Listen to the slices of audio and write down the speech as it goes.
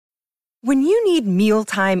When you need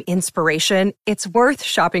mealtime inspiration, it's worth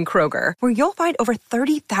shopping Kroger, where you'll find over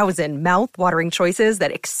 30,000 mouth-watering choices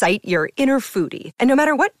that excite your inner foodie. And no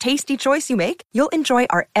matter what tasty choice you make, you'll enjoy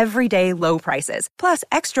our everyday low prices, plus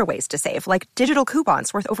extra ways to save, like digital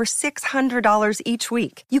coupons worth over $600 each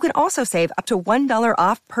week. You can also save up to $1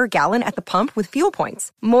 off per gallon at the pump with fuel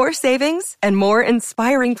points. More savings and more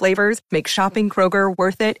inspiring flavors make shopping Kroger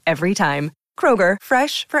worth it every time. Kroger,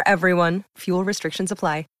 fresh for everyone. Fuel restrictions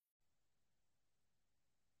apply.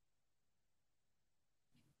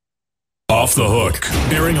 Off the Hook,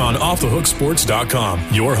 airing on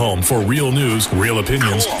offthehooksports.com. Your home for real news, real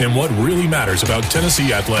opinions, and what really matters about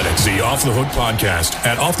Tennessee athletics. The Off the Hook podcast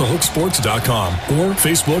at offthehooksports.com or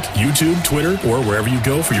Facebook, YouTube, Twitter, or wherever you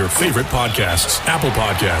go for your favorite podcasts. Apple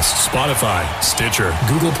Podcasts, Spotify, Stitcher,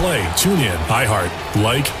 Google Play, TuneIn, iHeart.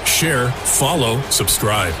 Like, share, follow,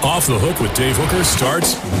 subscribe. Off the Hook with Dave Hooker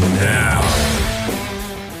starts now.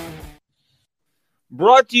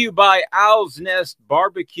 Brought to you by Owl's Nest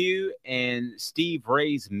Barbecue and Steve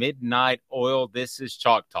Ray's Midnite Oil. This is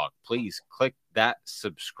Chalk Talk. Please click that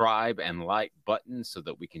subscribe and like button so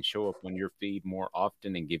that we can show up on your feed more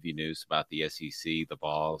often and give you news about the SEC, the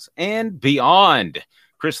Vols, and beyond.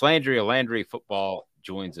 Chris Landry of Landry Football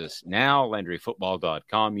joins us now.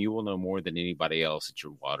 LandryFootball.com. You will know more than anybody else at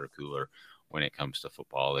your water cooler when it comes to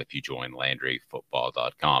football if you join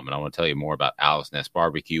LandryFootball.com. And I want to tell you more about Owl's Nest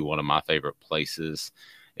Barbecue, one of my favorite places.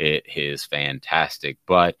 It is fantastic.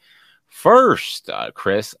 But first,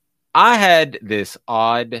 Chris, I had this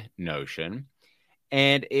odd notion,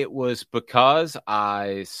 and it was because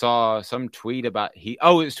I saw some tweet about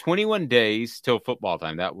it's 21 days till football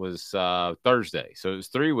time. That was Thursday. So it was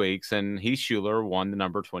 3 weeks, and Heath Schuler won the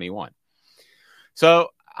number 21. So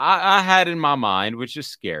I had in my mind, which is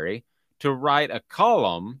scary, to write a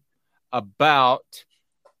column about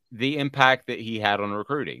the impact that he had on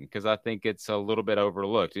recruiting, because I think it's a little bit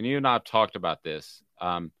overlooked. And you and I have talked about this.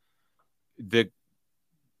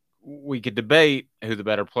 We could debate who the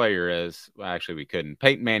better player is. Well, actually, we couldn't.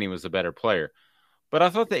 Peyton Manning was the better player. But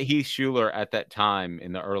I thought that Heath Schuler at that time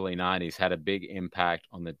in the early 90s had a big impact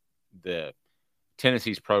on the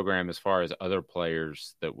Tennessee's program as far as other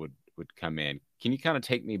players that would come in. Can you kind of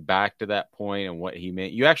take me back to that point and what he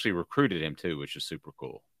meant? You actually recruited him too, which is super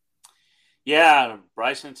cool. Yeah,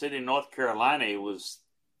 Bryson City, North Carolina, it was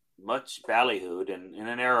much ballyhooed, and in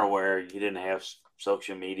an era where you didn't have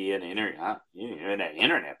social media and internet, you didn't have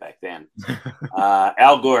internet back then.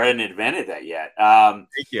 Al Gore hadn't invented that yet.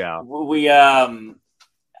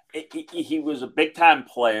 He was a big time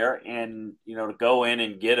player, and to go in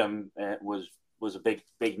and get him was a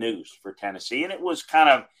big news for Tennessee, and it was kind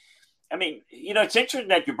of. I mean, it's interesting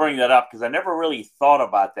that you bring that up because I never really thought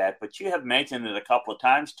about that, but you have mentioned it a couple of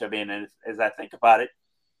times to me. And as I think about it,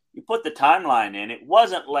 you put the timeline in. It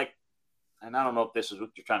wasn't like, and I don't know if this is what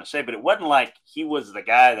you're trying to say, but it wasn't like he was the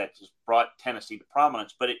guy that just brought Tennessee to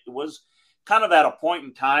prominence, but it was kind of at a point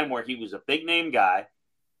in time where he was a big name guy.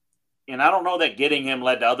 And I don't know that getting him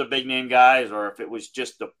led to other big name guys, or if it was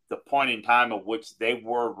just the point in time of which they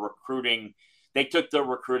were recruiting. They took their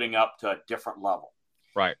recruiting up to a different level.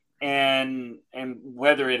 Right. And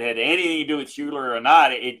whether it had anything to do with Schuler or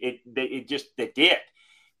not, it did.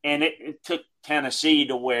 And it took Tennessee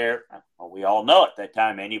to where, well, we all know at that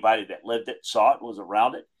time, anybody that lived it, saw it, was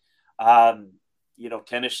around it.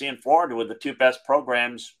 Tennessee and Florida were the two best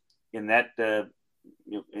programs in that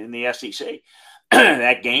in the SEC.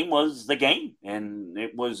 That game was the game, and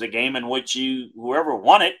it was a game in which whoever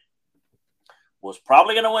won it was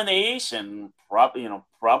probably going to win the East, and probably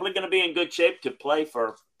going to be in good shape to play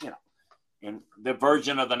for in the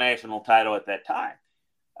version of the national title at that time.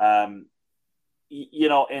 And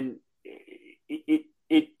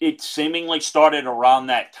it seemingly started around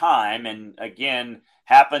that time, and again,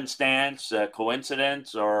 happenstance,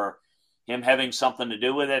 coincidence, or him having something to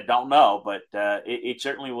do with it, don't know. But it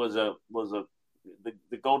certainly was the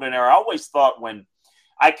golden era. I always thought, when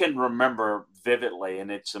I can remember vividly, and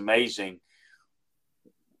it's amazing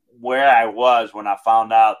where I was when I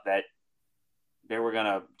found out that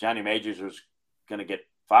Johnny Majors was going to get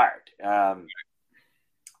fired.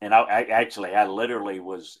 And I literally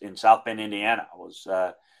was in South Bend, Indiana. I was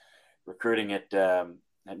recruiting at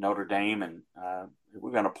Notre Dame, and we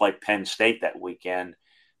were going to play Penn State that weekend.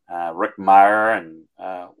 Rick Meyer and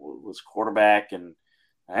was quarterback. And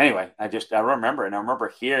anyway, I remember, and I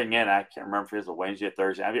remember hearing it. I can't remember if it was a Wednesday or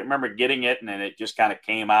Thursday. I remember getting it, and then it just kind of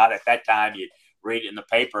came out. At that time, you'd read it in the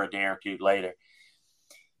paper a day or two later.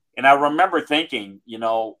 And I remember thinking,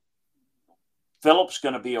 Philip's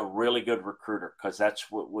going to be a really good recruiter because that's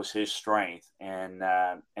what was his strength. And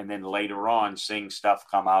then later on, seeing stuff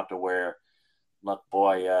come out to where look,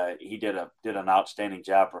 boy, he did an outstanding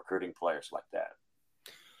job recruiting players like that.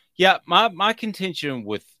 Yeah, my contention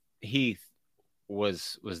with Heath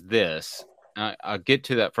was this. I'll get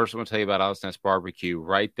to that. First, I'm going to tell you about Owl's Nest Barbecue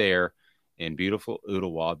right there in beautiful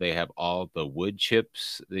Ottawa. They have all the wood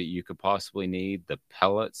chips that you could possibly need, the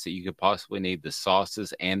pellets that you could possibly need, the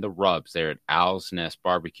sauces and the rubs there at Owl's Nest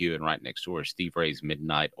Barbecue. And right next door is Steve Ray's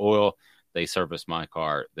Midnite Oil. They service my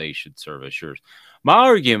car. They should service yours. My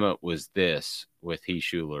argument was this with Heath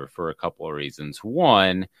Schuler for a couple of reasons.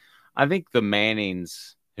 One, I think the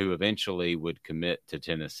Mannings, who eventually would commit to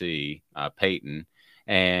Tennessee, Peyton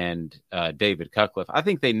and David Cutcliffe, I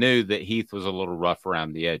think they knew that Heath was a little rough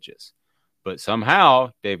around the edges. But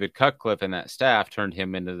somehow David Cutcliffe and that staff turned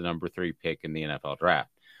him into the number 3 pick in the NFL draft.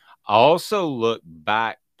 I also look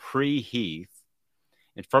back pre-Heath,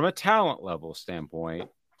 and from a talent level standpoint,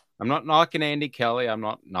 I'm not knocking Andy Kelly. I'm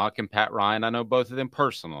not knocking Pat Ryan. I know both of them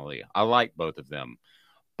personally. I like both of them.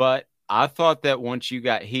 But I thought that once you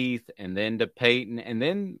got Heath and then to Peyton and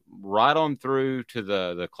then right on through to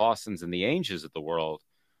the Clausens and the Ainges of the world,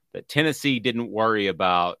 that Tennessee didn't worry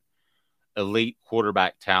about elite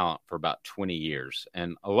quarterback talent for about 20 years.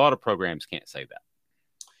 And a lot of programs can't say that.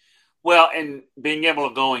 Well, and being able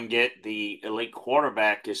to go and get the elite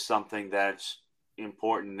quarterback is something that's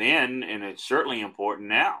important then, and it's certainly important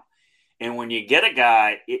now. And when you get a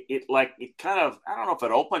guy, it kind of, I don't know if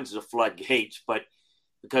it opens the floodgates, but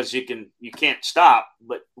because you can't stop.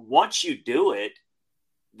 But once you do it,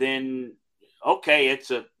 then okay,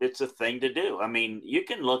 it's a thing to do. I mean, you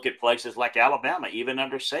can look at places like Alabama, even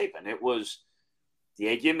under Saban. It was the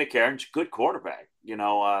A.J. McCarron's good quarterback,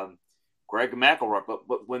 Greg McElroy.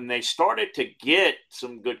 But when they started to get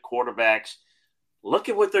some good quarterbacks, look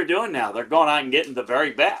at what they're doing now. They're going out and getting the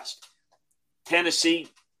very best. Tennessee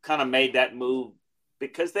kind of made that move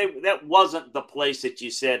because that wasn't the place that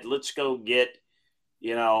you said, let's go get,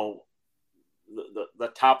 the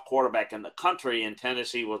top quarterback in the country, and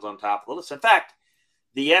Tennessee was on top of the list. In fact,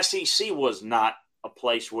 the SEC was not a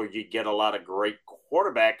place where you get a lot of great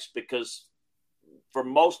quarterbacks because for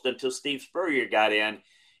most, until Steve Spurrier got in,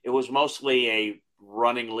 it was mostly a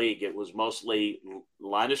running league. It was mostly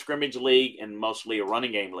line of scrimmage league and mostly a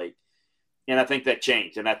running game league. And I think that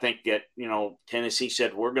changed. And I think that, Tennessee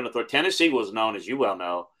said, we're going to throw. Tennessee was known, as you well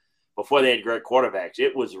know, before they had great quarterbacks,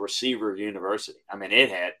 it was receiver university. I mean, it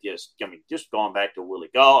had just going back to Willie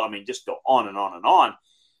Gaul. I mean, just go on and on and on.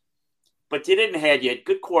 But you didn't have yet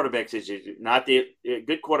good quarterbacks as you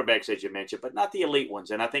mentioned, but not the elite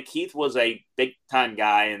ones. And I think Heath was a big time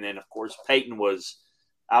guy. And then of course, Peyton was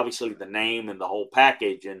obviously the name and the whole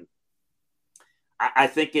package. And I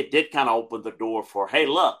think it did kind of open the door for, hey,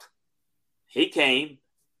 look, he came,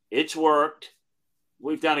 it's worked.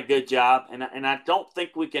 We've done a good job, and I don't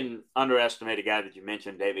think we can underestimate a guy that you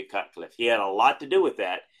mentioned, David Cutcliffe. He had a lot to do with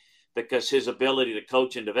that because his ability to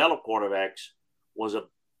coach and develop quarterbacks was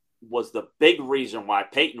the big reason why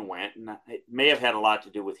Peyton went, and it may have had a lot to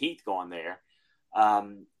do with Heath going there.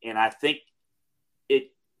 And I think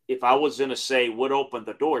if I was going to say what opened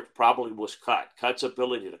the door, it probably was Cut's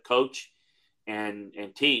ability to coach and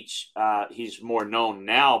teach. He's more known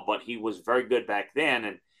now, but he was very good back then.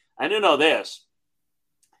 And I do know this,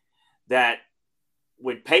 that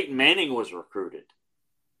when Peyton Manning was recruited,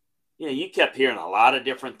 you kept hearing a lot of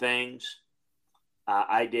different things.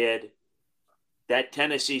 I did. That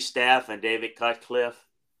Tennessee staff and David Cutcliffe,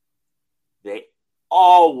 they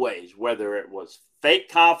always, whether it was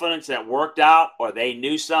fake confidence that worked out or they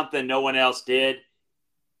knew something no one else did,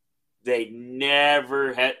 they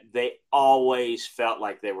always felt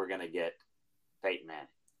like they were going to get Peyton Manning.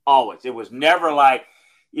 Always. It was never like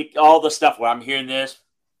all the stuff where I'm hearing this,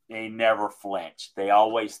 they never flinched. They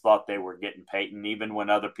always thought they were getting Peyton, even when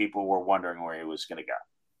other people were wondering where he was going to go.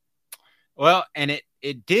 Well, and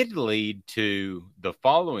it did lead to the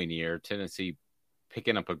following year, Tennessee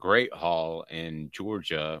picking up a great haul in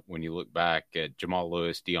Georgia. When you look back at Jamal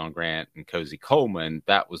Lewis, Deion Grant, and Cozy Coleman,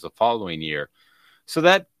 that was the following year. So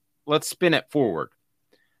let's spin it forward.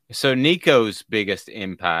 So Nico's biggest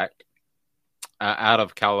impact out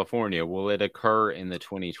of California, will it occur in the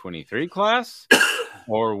 2023 class?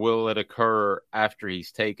 Or will it occur after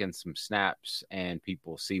he's taken some snaps and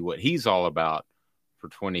people see what he's all about for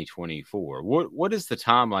 2024? What is the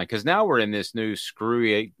timeline? Because now we're in this new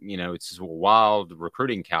screwy, it's this wild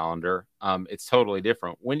recruiting calendar. It's totally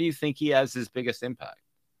different. When do you think he has his biggest impact?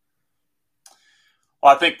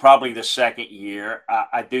 Well, I think probably the second year.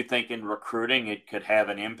 I do think in recruiting it could have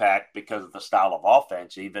an impact because of the style of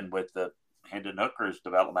offense, even with the Hendon Hooker's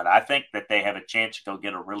development. I think that they have a chance to go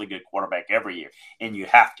get a really good quarterback every year, and you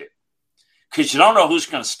have to, because you don't know who's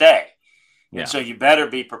going to stay. And so you better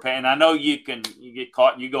be prepared. And I know you get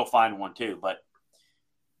caught and you go find one too, but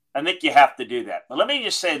I think you have to do that. But let me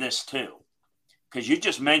just say this too, because you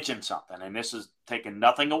just mentioned something, and this is taking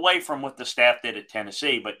nothing away from what the staff did at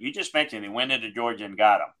Tennessee, but you just mentioned they went into Georgia and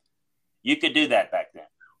got them. You could do that back then.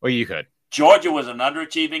 Well, you could. Georgia was an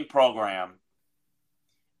underachieving program,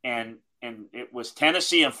 and it was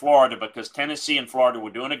Tennessee and Florida because Tennessee and Florida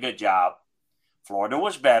were doing a good job. Florida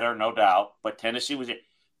was better, no doubt, but Tennessee was it.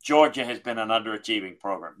 Georgia has been an underachieving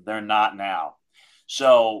program. They're not now.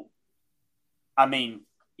 So, I mean,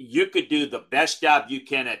 you could do the best job you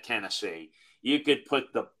can at Tennessee. You could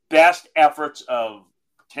put the best efforts of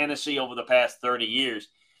Tennessee over the past 30 years.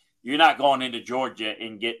 You're not going into Georgia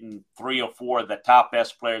and getting 3 or 4 of the top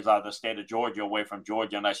best players out of the state of Georgia away from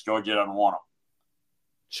Georgia unless Georgia doesn't want them.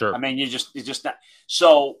 Sure. I mean, you're just not.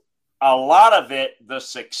 So a lot of it, the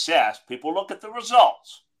success, people look at the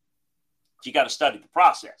results. You got to study the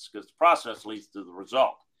process because the process leads to the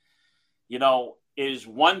result. You know, is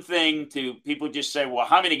one thing to people just say, well,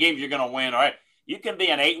 how many games you're going to win? All right. You can be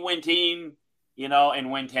an 8-win team, you know,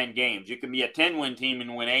 and win 10 games. You can be a 10-win team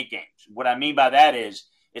and win 8 games. What I mean by that is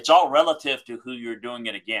it's all relative to who you're doing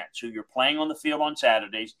it against, who you're playing on the field on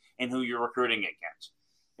Saturdays, and who you're recruiting against.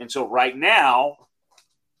 And so right now,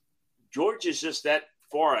 Georgia's just that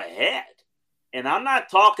far ahead. And I'm not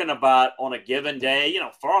talking about on a given day. You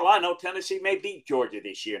know, for all I know, Tennessee may beat Georgia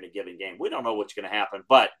this year in a given game. We don't know what's going to happen.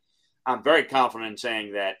 But I'm very confident in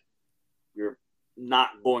saying that you're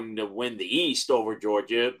not going to win the East over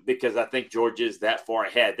Georgia because I think Georgia is that far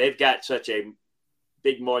ahead. They've got such a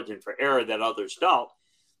big margin for error that others don't,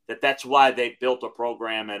 that's why they built a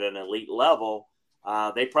program at an elite level.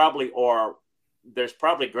 They probably are. There's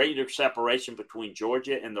probably greater separation between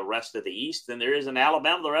Georgia and the rest of the East than there is in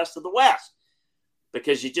Alabama, the rest of the West,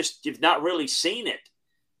 because you've not really seen it.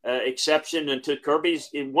 Exception until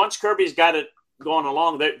once Kirby's got it going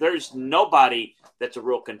along, there's nobody that's a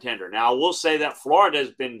real contender. Now, I will say that Florida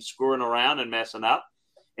has been screwing around and messing up,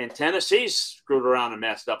 and Tennessee's screwed around and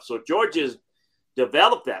messed up. So Georgia's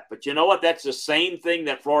developed that. But you know what? That's the same thing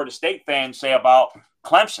that Florida State fans say about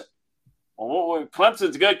Clemson. Well,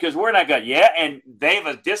 Clemson's good because we're not good. Yeah, and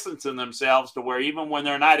they've distanced themselves to where even when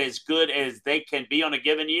they're not as good as they can be on a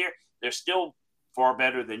given year, they're still far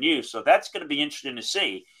better than you. So that's going to be interesting to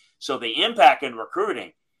see. So the impact in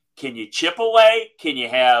recruiting, can you chip away? Can you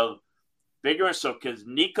have bigger? So because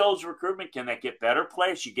Nico's recruitment, can that get better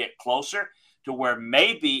players? You get closer to where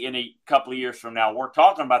maybe in a couple of years from now, we're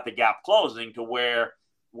talking about the gap closing to where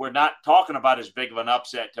we're not talking about as big of an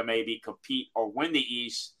upset to maybe compete or win the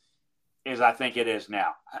East as I think it is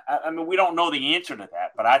now. I mean, we don't know the answer to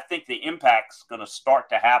that, but I think the impact's going to start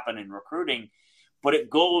to happen in recruiting, but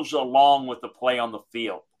it goes along with the play on the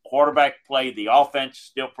field. Quarterback play, the offense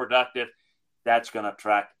still productive. That's going to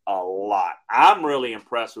attract a lot. I'm really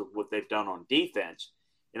impressed with what they've done on defense,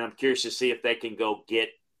 and I'm curious to see if they can go get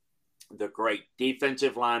the great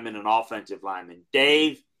defensive linemen and offensive linemen.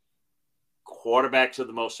 Dave, quarterbacks are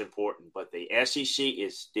the most important, but the SEC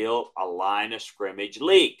is still a line of scrimmage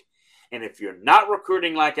league. And if you're not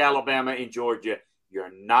recruiting like Alabama and Georgia,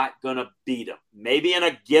 you're not going to beat them. Maybe in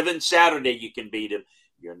a given Saturday you can beat them.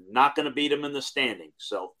 You're not going to beat them in the standings.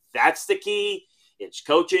 So that's the key. It's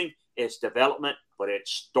coaching, it's development, but it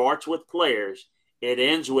starts with players. It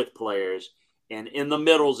ends with players. And in the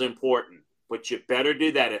middle is important. But you better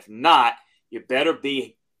do that. If not, you better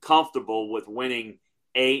be comfortable with winning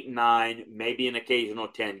 8, 9, maybe an occasional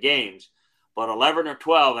 10 games. But 11 or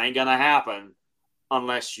 12 ain't going to happen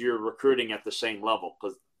unless you're recruiting at the same level.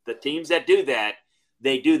 Because the teams that do that,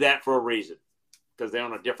 they do that for a reason. Because they're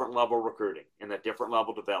on a different level recruiting and a different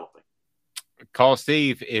level developing. Call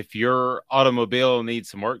Steve if your automobile needs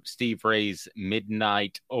some work. Steve Ray's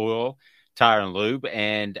Midnite Oil, Tire and Lube.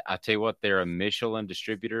 And I tell you what, they're a Michelin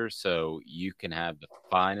distributor, so you can have the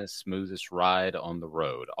finest, smoothest ride on the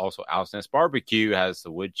road. Also, Owl's Nest Barbecue has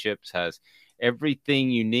the wood chips, has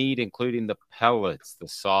everything you need, including the pellets, the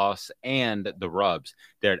sauce, and the rubs.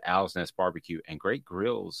 They're at Owl's Nest Barbecue, and great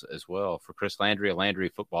grills as well. For Chris Landry at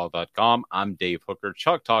LandryFootball.com, I'm Dave Hooker.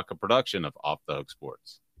 Chalk Talk, a production of Off the Hook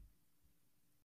Sports.